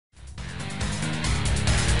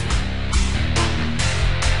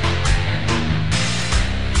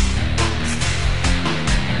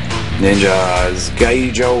Ninjas,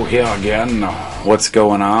 Gaijo here again. What's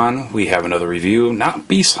going on? We have another review, not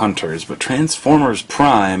Beast Hunters, but Transformers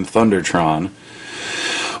Prime Thundertron.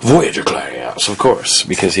 Voyager class, of course,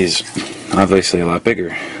 because he's obviously a lot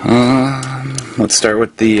bigger. Let's start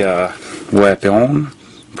with the weapon.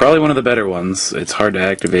 Probably one of the better ones. It's hard to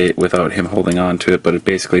activate without him holding on to it, but it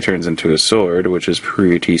basically turns into a sword, which is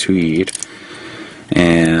pretty sweet.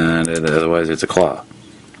 And otherwise it's a claw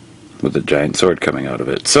with a giant sword coming out of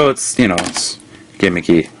it. So it's, you know, it's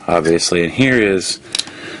gimmicky, obviously. And here is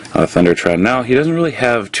Thundertron. Now, he doesn't really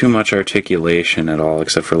have too much articulation at all,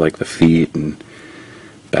 except for like the feet and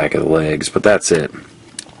back of the legs, but that's it.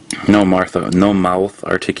 No mouth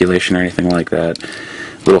articulation or anything like that.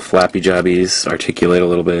 Little flappy jobbies articulate a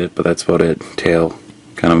little bit, but that's about it. Tail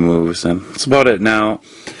kind of moves, and that's about it. Now,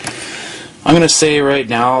 I'm going to say right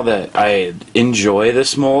now that I enjoy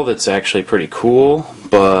this mold. It's actually pretty cool,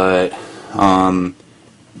 but I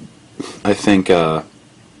think, I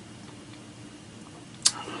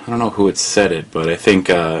don't know who had said it, but I think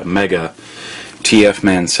Mega TF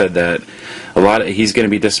Man said that he's going to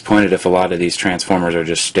be disappointed if a lot of these Transformers are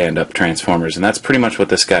just stand-up Transformers, and that's pretty much what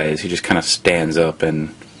this guy is. He just kind of stands up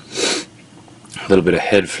and a little bit of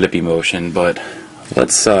head flippy motion, but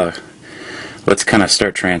let's kind of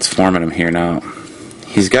start transforming him here now.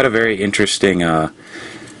 He's got a very interesting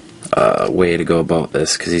way to go about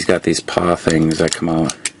this, because he's got these paw things that come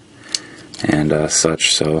out and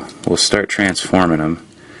such, so we'll start transforming him.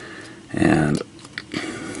 And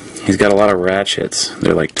he's got a lot of ratchets.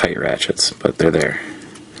 They're like tight ratchets, but they're there.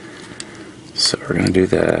 So we're going to do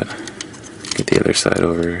that. Get the other side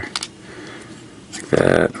over like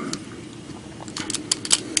that. I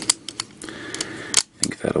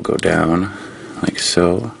think that'll go down like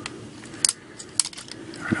so.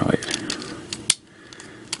 Or no, wait.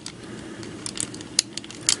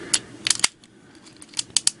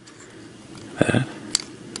 That.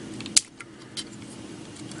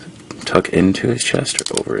 Tuck into his chest or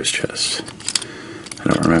over his chest? I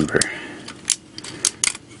don't remember.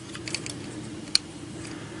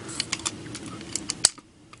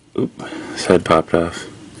 Oop, his head popped off.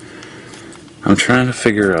 I'm trying to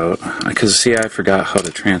figure out, because see, I forgot how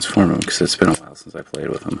to transform him because it's been a while since I played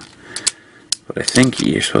with him. But I think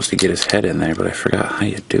you're supposed to get his head in there, but I forgot how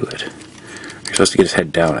you do it. You're supposed to get his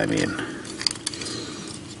head down, I mean.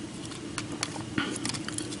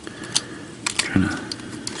 Trying to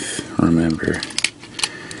remember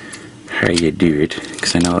how you do it,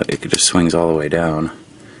 because I know it just swings all the way down. I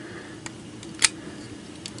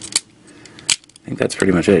think that's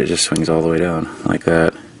pretty much it. It just swings all the way down like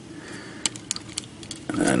that,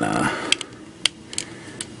 and then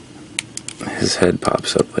his head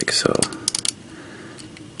pops up like so.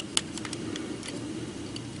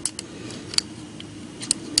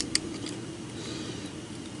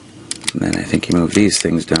 And then I think you move these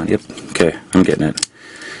things down. Yep, okay, I'm getting it.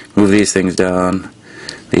 Move these things down,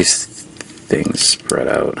 these things spread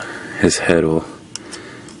out. His head will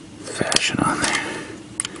fashion on there.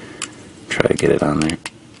 Try to get it on there.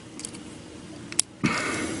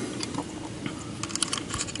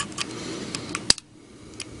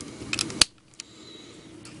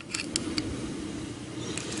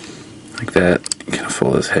 Like that. Kind of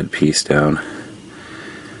fold his headpiece down.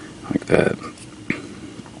 Like that.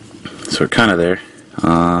 So we're kind of there.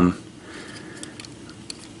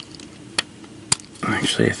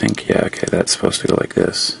 Actually, I think, yeah, okay, that's supposed to go like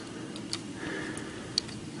this.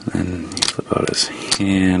 And then you flip out his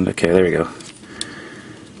hand. Okay, there we go.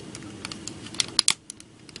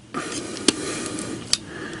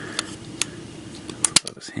 Flip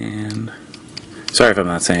out his hand. Sorry if I'm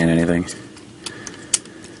not saying anything.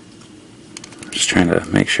 I'm just trying to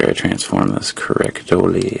make sure I transform this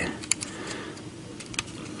correctly.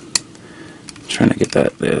 Trying to get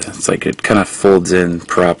that, it's like it kind of folds in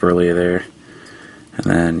properly there. And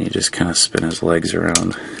then you just kind of spin his legs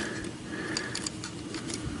around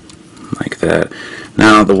like that.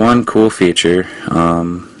 Now, the one cool feature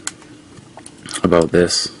about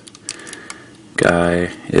this guy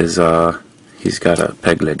is he's got a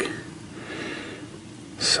peg leg.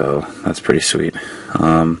 So that's pretty sweet.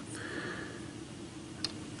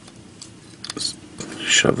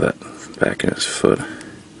 Shove that back in his foot.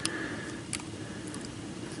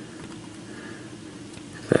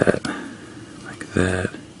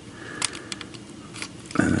 That,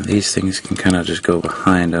 and then these things can kind of just go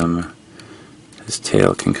behind him. His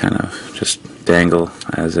tail can kind of just dangle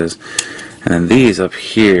as is, and then these up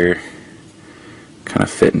here kind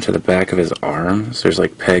of fit into the back of his arms. There's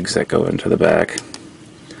like pegs that go into the back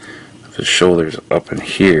of his shoulders up in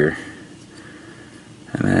here,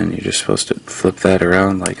 and then you're just supposed to flip that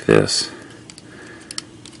around like this,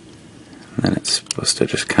 And then it's supposed to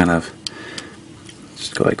just kind of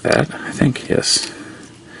just go like that, I think, yes.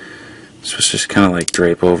 It's supposed to just kind of like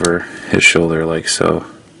drape over his shoulder like so.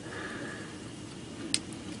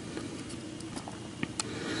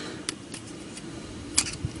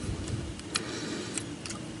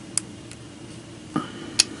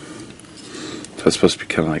 So it's supposed to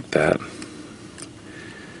be kind of like that.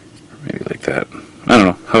 Maybe like that. I don't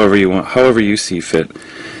know, however you want, however you see fit.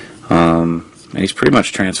 And he's pretty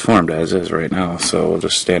much transformed as is right now, so we'll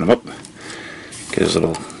just stand him up. Get his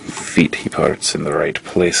little feet parts in the right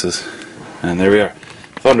places. And there we are.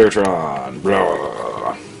 Thundertron.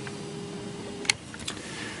 Blah.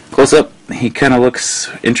 Close up, he kind of looks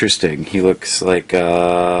interesting. He looks like,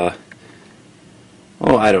 well,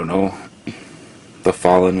 I don't know. The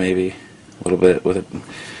Fallen, maybe. A little bit with it.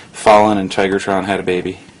 Fallen and Tigertron had a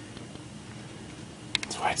baby.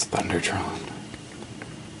 That's why it's Thundertron.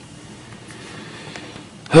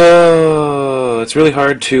 Oh, it's really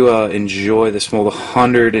hard to enjoy this mold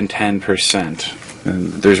 110%.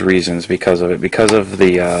 And there's reasons because of it. Because of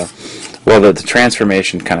the, well, the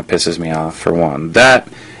transformation kind of pisses me off, for one. That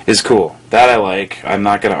is cool. That I like. I'm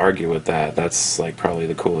not going to argue with that. That's, like, probably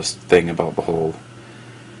the coolest thing about the whole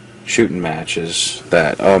shooting match is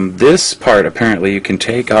that. This part, apparently, you can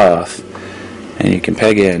take off and you can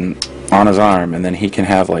peg in on his arm, and then he can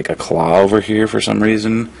have, like, a claw over here for some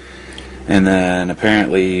reason. And then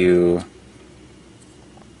apparently you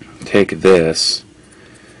take this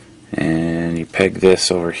and you peg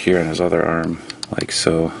this over here on his other arm, like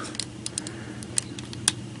so.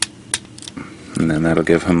 And then that'll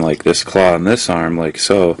give him like this claw on this arm, like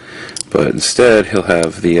so. But instead he'll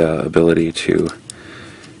have the ability to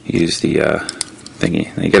use the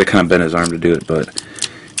thingy. And you gotta kind of bend his arm to do it, but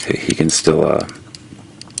he can still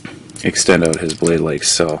extend out his blade like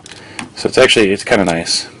so. So it's kind of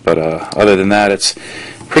nice, but other than that, it's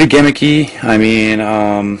pretty gimmicky. I mean,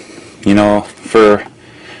 you know,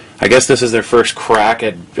 I guess this is their first crack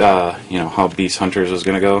at you know, how Beast Hunters was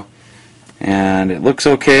gonna go, and it looks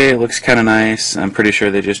okay. It looks kind of nice. I'm pretty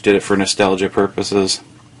sure they just did it for nostalgia purposes.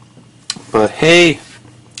 But hey,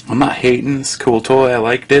 I'm not hating. It's a cool toy. I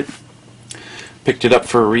liked it. Picked it up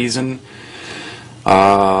for a reason.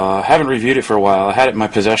 Haven't reviewed it for a while. I had it in my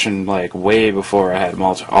possession like way before I had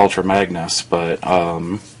Ultra Magnus, but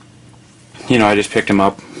you know, I just picked him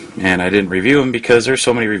up and I didn't review him because there's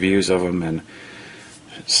so many reviews of him and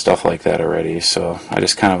stuff like that already. So I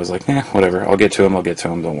just kind of was like, whatever. I'll get to him.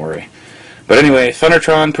 Don't worry. But anyway,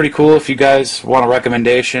 Thundertron, pretty cool. If you guys want a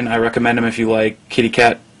recommendation, I recommend him if you like Kitty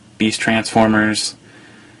Cat Beast Transformers.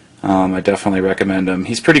 I definitely recommend him.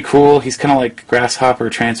 He's pretty cool. He's kind of like Grasshopper,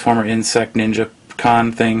 Transformer, Insect, Ninja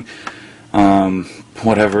Con thing.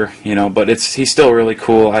 Whatever, you know, but he's still really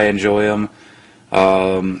cool. I enjoy him.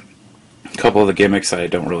 A couple of the gimmicks I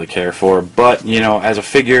don't really care for, but, you know, as a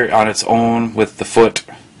figure on its own with the foot,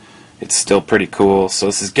 it's still pretty cool. So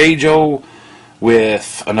this is GageO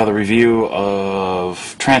with another review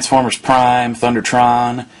of Transformers Prime,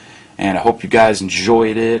 Thundertron, and I hope you guys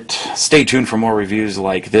enjoyed it. Stay tuned for more reviews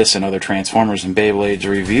like this and other Transformers and Beyblades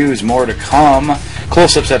reviews. More to come.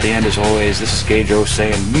 Close-ups at the end as always. This is GageO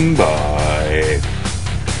saying bye.